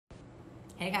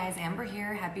Hey guys, Amber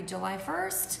here. Happy July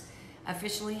 1st.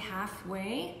 Officially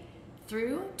halfway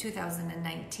through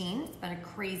 2019. It's been a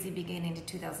crazy beginning to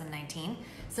 2019.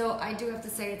 So I do have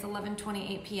to say it's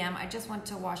 11:28 p.m. I just went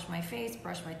to wash my face,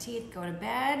 brush my teeth, go to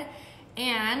bed.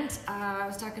 And I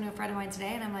was talking to a friend of mine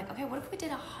today and I'm like, okay, what if we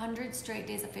did 100 straight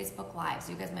days of Facebook Lives?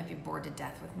 You guys might be bored to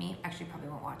death with me. Actually, probably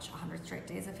won't watch 100 straight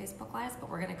days of Facebook Lives, but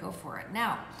we're gonna go for it.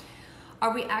 Now,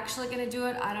 are we actually gonna do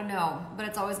it? I don't know, but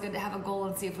it's always good to have a goal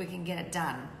and see if we can get it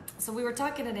done. So we were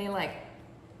talking today, like,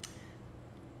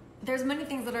 there's many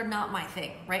things that are not my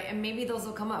thing, right? And maybe those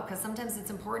will come up because sometimes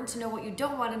it's important to know what you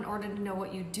don't want in order to know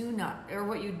what you do not, or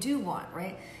what you do want,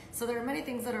 right? So there are many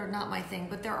things that are not my thing,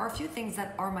 but there are a few things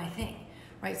that are my thing,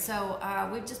 right? So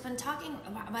we've just been talking,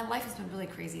 my life has been really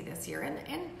crazy this year,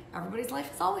 and everybody's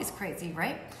life is always crazy,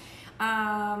 right?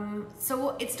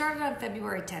 So it started on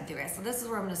February 10th, you guys. So this is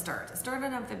where I'm going to start. It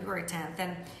started on February 10th,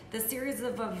 and the series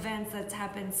of events that's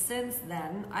happened since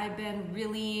then, I've been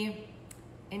really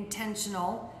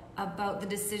intentional about the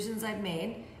decisions I've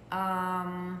made,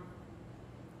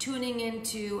 tuning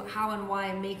into how and why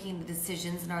I'm making the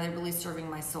decisions and are they really serving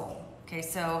my soul. Okay,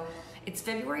 so it's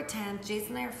February 10th.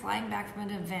 Jason and I are flying back from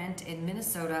an event in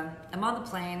Minnesota. I'm on the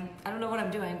plane. I don't know what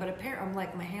I'm doing, but apparently I'm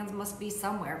like, my hands must be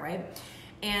somewhere, right?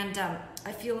 And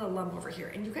I feel a lump over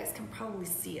here, and you guys can probably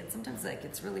see it. Sometimes like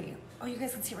it's really, oh, you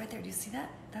guys can see it right there. Do you see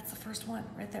that? That's the first one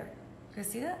right there. You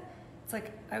guys see that? It's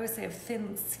like, I always say, I have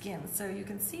thin skin, so you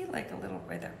can see like a little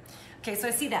right there. Okay, so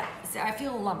I see that. See, I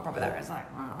feel a lump over there. It's like,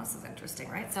 oh, this is interesting,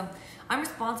 right? So I'm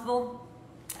responsible.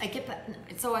 I get that.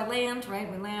 So I land, right?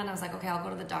 We land. I was like, okay, I'll go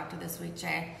to the doctor this week,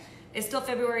 Jay. It's still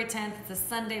February 10th. It's a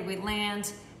Sunday. We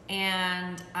land,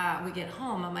 and we get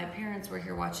home, and my parents were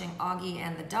here watching Augie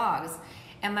and the dogs.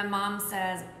 And my mom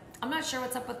says, I'm not sure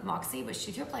what's up with Moxie, but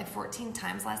she threw up like 14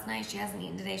 times last night. She hasn't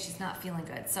eaten today. She's not feeling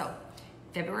good. So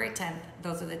February 10th,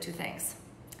 those are the two things.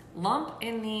 Lump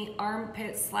in the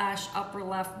armpit / upper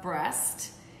left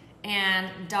breast,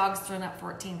 and dogs thrown up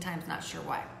 14 times, not sure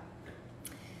why.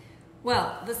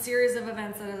 Well, the series of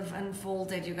events that have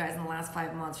unfolded, you guys, in the last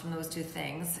 5 months from those two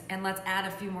things, and let's add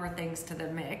a few more things to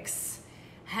the mix,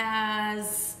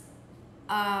 has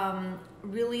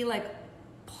really like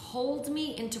pulled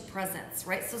me into presence,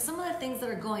 right? So some of the things that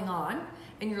are going on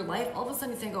in your life, all of a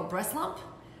sudden you think, oh, breast lump,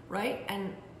 right?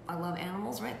 And I love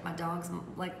animals, right? My dog's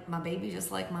like my baby,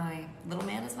 just like my little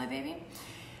man is my baby.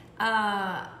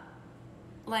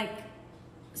 Like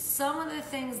some of the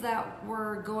things that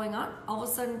were going on, all of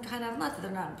a sudden kind of, not that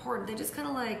they're not important, they just kind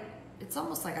of like, it's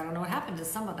almost like, I don't know what happened to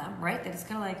some of them, right? They just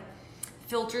kind of like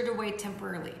filtered away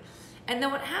temporarily. And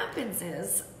then what happens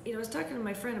is, you know, I was talking to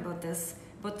my friend about this,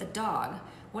 about the dog.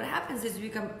 What happens is you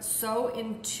become so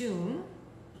in tune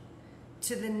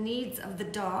to the needs of the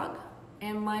dog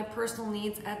and my personal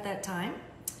needs at that time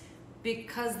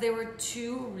because they were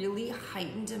two really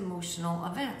heightened emotional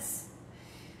events.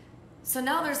 So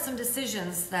now there's some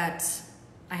decisions that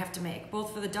I have to make,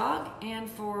 both for the dog and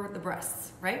for the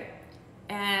breasts, right?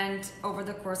 And over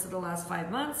the course of the last 5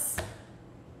 months,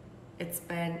 it's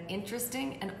been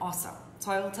interesting and awesome.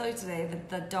 So I will tell you today that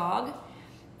the dog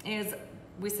is,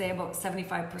 we say, about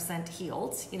 75%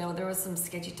 healed. You know, there was some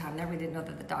sketchy time there. We didn't know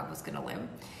that the dog was gonna live.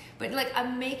 But like,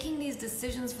 I'm making these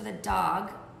decisions for the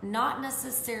dog, not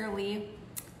necessarily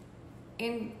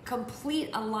in complete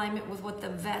alignment with what the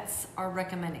vets are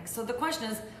recommending. So the question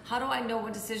is, how do I know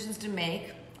what decisions to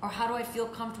make, or how do I feel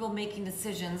comfortable making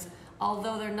decisions,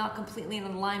 although they're not completely in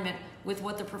alignment with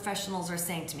what the professionals are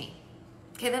saying to me?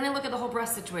 Okay, then I look at the whole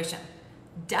breast situation.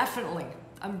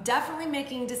 I'm definitely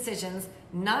making decisions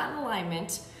not in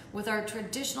alignment with our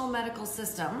traditional medical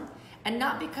system, and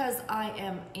not because I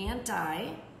am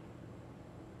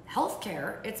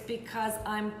anti-healthcare, it's because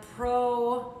I'm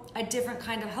pro a different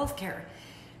kind of healthcare.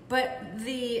 But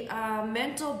the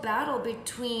mental battle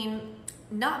between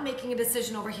not making a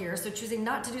decision over here, so choosing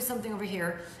not to do something over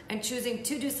here, and choosing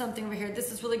to do something over here, this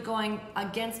is really going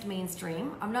against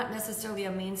mainstream. I'm not necessarily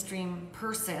a mainstream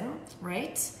person,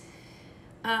 right?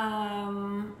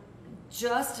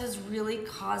 Just has really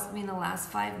caused me in the last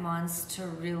 5 months to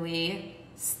really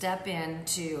step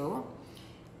into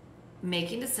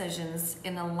making decisions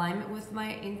in alignment with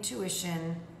my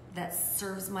intuition that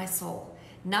serves my soul.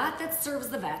 Not that serves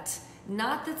the vet,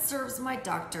 not that serves my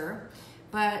doctor,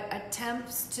 but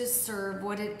attempts to serve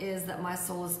what it is that my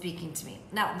soul is speaking to me.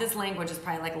 Now, this language is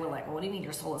probably like a little like, well, what do you mean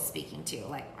your soul is speaking to you?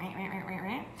 Like,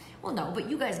 well, no, but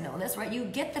you guys know this, right? You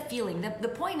get the feeling. The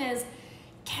point is,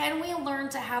 can we learn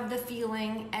to have the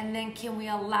feeling, and then can we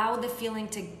allow the feeling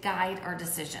to guide our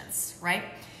decisions, right?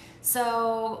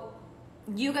 So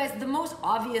you guys, the most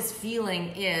obvious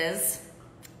feeling is,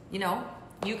 you know,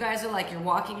 You guys are like, you're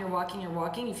walking,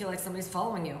 you feel like somebody's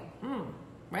following you.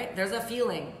 Right? There's a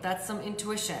feeling. That's some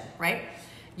intuition, right?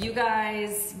 You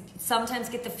guys sometimes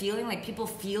get the feeling like people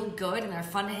feel good and they're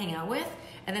fun to hang out with.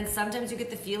 And then sometimes you get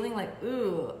the feeling like,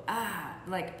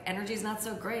 like energy's not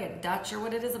so great. Not sure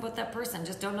what it is about that person.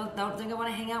 Just don't think I want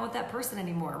to hang out with that person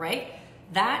anymore, right?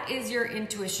 That is your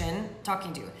intuition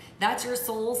talking to you. That's your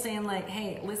soul saying like,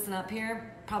 hey, listen up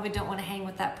here. Probably don't want to hang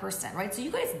with that person, right? So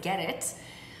you guys get it.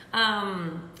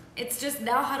 It's just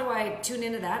now, how do I tune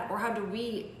into that, or how do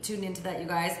we tune into that, you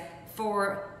guys,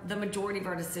 for the majority of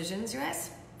our decisions, you guys,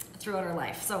 throughout our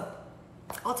life? So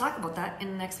I'll talk about that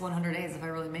in the next 100 days if I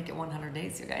really make it 100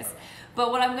 days, you guys.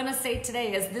 But what I'm going to say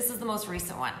today is, this is the most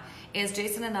recent one, is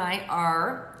Jason and I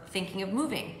are thinking of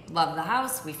moving. Love the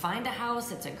house. We find a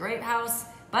house. It's a great house.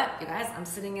 But you guys, I'm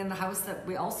sitting in the house that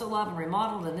we also love and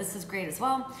remodeled, and this is great as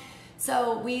well.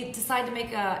 So we decide to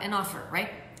make an offer, right?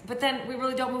 But then we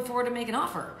really don't move forward to make an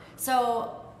offer.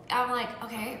 So I'm like,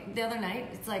 okay, the other night,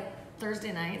 it's like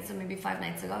Thursday night, so maybe 5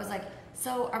 nights ago, I was like,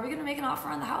 so are we going to make an offer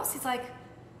on the house? He's like,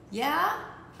 yeah.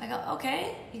 I go,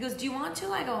 okay. He goes, do you want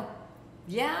to? I go,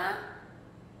 yeah.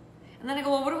 And then I go,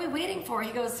 well, what are we waiting for?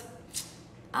 He goes,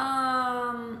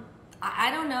 I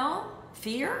don't know.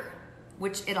 Fear,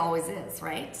 which it always is,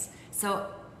 right? So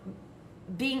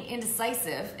being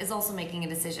indecisive is also making a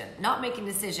decision. Not making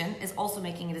a decision is also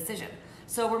making a decision.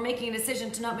 So we're making a decision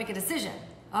to not make a decision.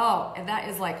 Oh, and that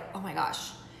is like, oh my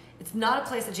gosh. It's not a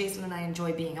place that Jason and I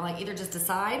enjoy being. I'm like, either just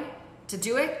decide to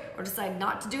do it or decide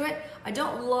not to do it. I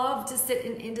don't love to sit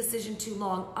in indecision too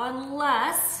long,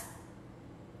 unless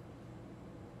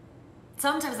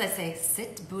sometimes I say,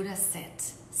 sit, Buddha,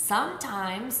 sit.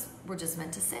 Sometimes we're just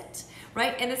meant to sit,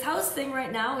 right? And this house thing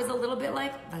right now is a little bit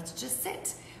like, let's just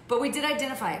sit. But we did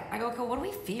identify it. I go, okay, what do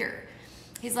we fear?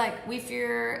 He's like, we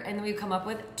fear, and then we come up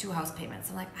with 2 house payments.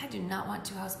 I'm like, I do not want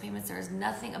 2 house payments. There is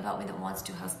nothing about me that wants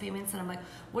 2 house payments. And I'm like,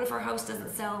 what if our house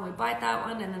doesn't sell and we buy that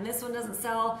one and then this one doesn't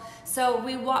sell? So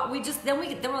then we're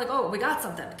like, oh, we got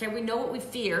something. Okay, we know what we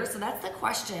fear. So that's the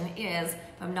question is,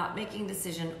 if I'm not making a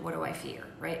decision, what do I fear,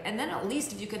 right? And then at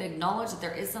least if you can acknowledge that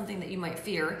there is something that you might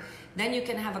fear, then you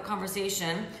can have a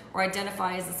conversation or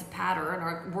identify, is this a pattern,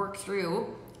 or work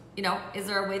through, you know, is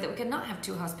there a way that we could not have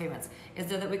 2 house payments? Is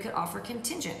there that we could offer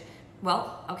contingent?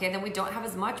 Well, okay, then we don't have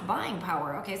as much buying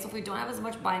power. Okay, so if we don't have as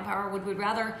much buying power, would we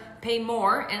rather pay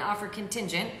more and offer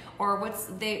contingent? Or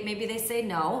maybe they say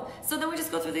no. So then we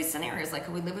just go through these scenarios. Like,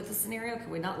 could we live with this scenario?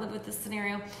 Could we not live with this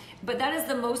scenario? But that is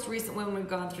the most recent one we've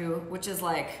gone through, which is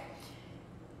like,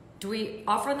 do we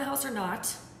offer on the house or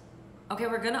not? Okay,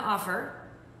 we're gonna offer.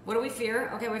 What do we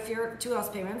fear? Okay, we fear 2 house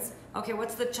payments. Okay,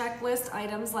 what's the checklist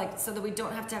items, like, so that we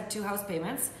don't have to have 2 house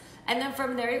payments? And then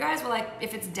from there, you guys, we're like,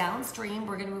 if it's downstream,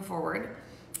 we're gonna move forward.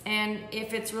 And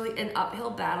if it's really an uphill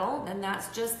battle, then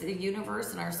that's just the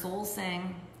universe and our soul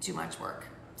saying, too much work.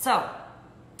 So,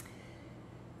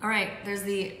 all right, there's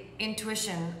the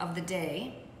intuition of the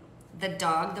day. The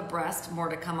dog, the breast, more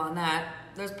to come on that.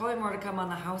 There's probably more to come on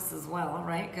the house as well,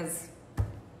 right? Because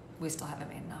we still haven't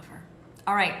made an offer.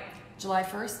 All right. July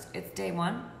 1st, it's day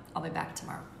 1. I'll be back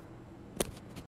tomorrow.